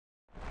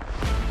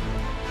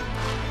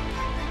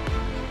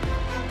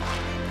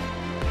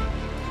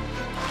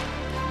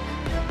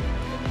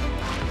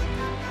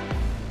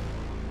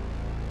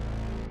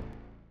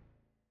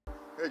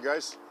morning,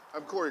 guys.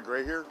 I'm Cory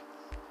Gray here.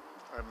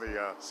 I'm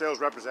the sales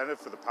representative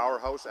for the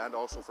Powerhouse and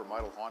also for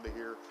Meidl Honda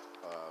here.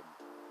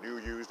 New,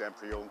 used, and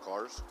pre-owned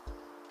cars.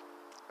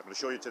 I'm going to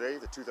show you today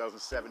the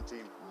 2017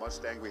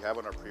 Mustang we have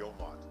on our pre-owned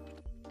lot.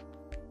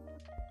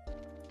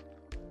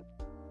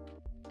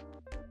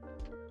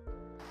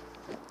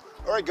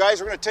 All right, guys,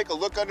 we're going to take a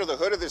look under the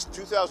hood of this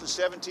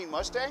 2017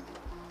 Mustang.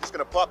 Just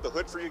going to pop the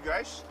hood for you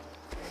guys.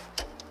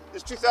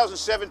 This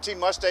 2017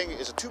 Mustang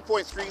is a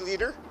 2.3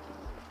 liter,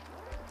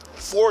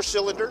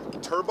 4-cylinder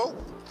turbo.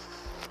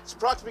 It's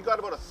approximately got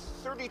about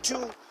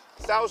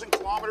 32,000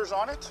 kilometers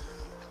on it.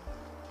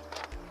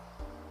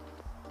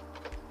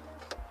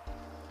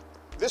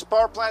 This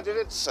power plant in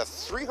it's a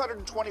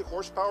 320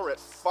 horsepower at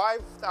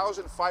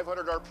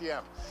 5,500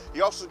 RPM.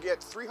 You also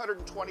get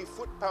 320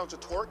 foot-pounds of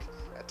torque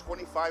at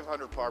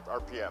 2,500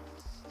 RPM.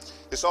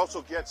 This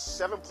also gets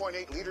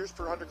 7.8 liters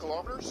per 100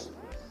 kilometers,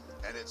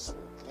 and it's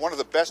one of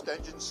the best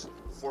engines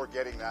for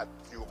getting that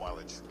fuel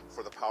mileage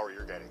for the power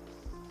you're getting.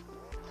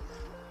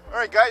 All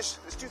right, guys,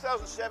 this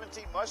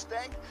 2017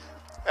 Mustang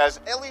has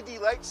LED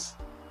lights,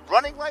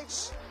 running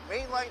lights,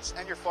 main lights,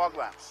 and your fog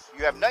lamps.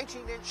 You have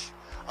 19-inch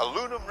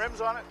aluminum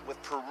rims on it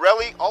with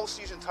Pirelli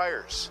all-season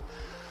tires.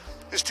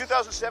 This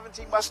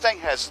 2017 Mustang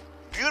has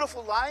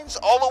beautiful lines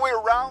all the way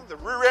around the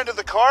rear end of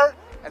the car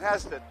and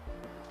has the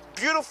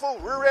beautiful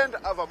rear end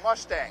of a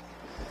Mustang.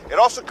 It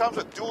also comes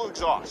with dual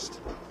exhaust.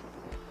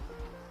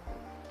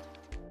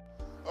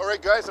 All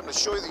right, guys, I'm going to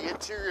show you the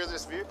interior of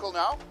this vehicle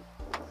now.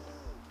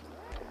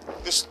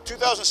 This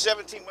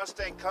 2017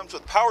 Mustang comes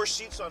with power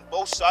seats on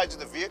both sides of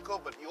the vehicle,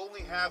 but you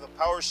only have a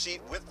power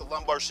seat with the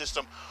lumbar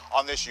system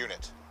on this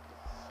unit.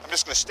 I'm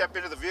just going to step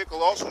into the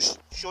vehicle also,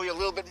 show you a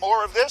little bit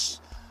more of this.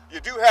 You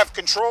do have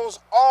controls,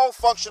 all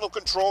functional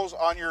controls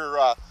on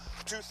your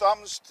two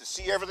thumbs to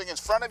see everything in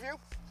front of you.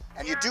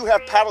 And you do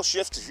have paddle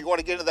shifts if you want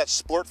to get into that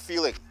sport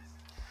feeling.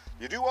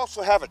 You do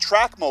also have a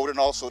track mode and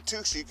also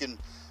too, so you can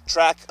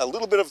track a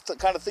little bit of the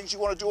kind of things you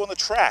want to do on the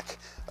track.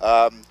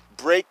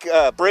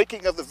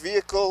 Braking of the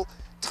vehicle,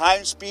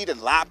 time, speed,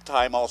 and lap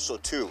time also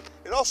too.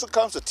 It also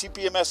comes with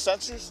TPMS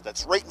sensors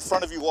that's right in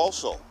front of you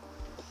also.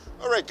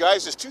 All right,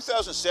 guys, this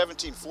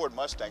 2017 Ford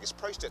Mustang is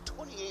priced at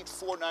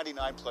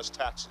 $28,499 plus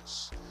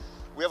taxes.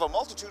 We have a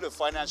multitude of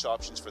finance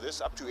options for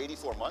this, up to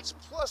 84 months,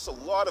 plus a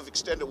lot of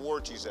extended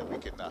warranties that we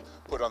can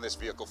put on this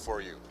vehicle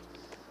for you.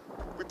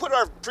 We put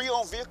our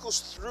pre-owned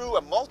vehicles through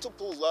a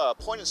multiple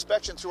point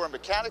inspection through our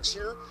mechanics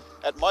here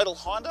at Meidl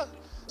Honda,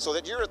 so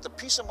that you're at the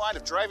peace of mind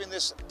of driving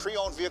this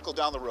pre-owned vehicle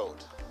down the road.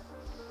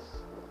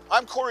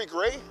 I'm Cory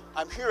Gray.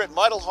 I'm here at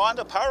Meidl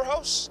Honda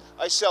Powerhouse.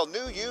 I sell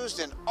new, used,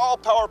 and all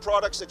power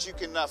products that you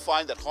can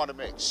find that Honda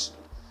makes.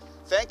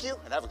 Thank you,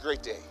 and have a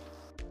great day.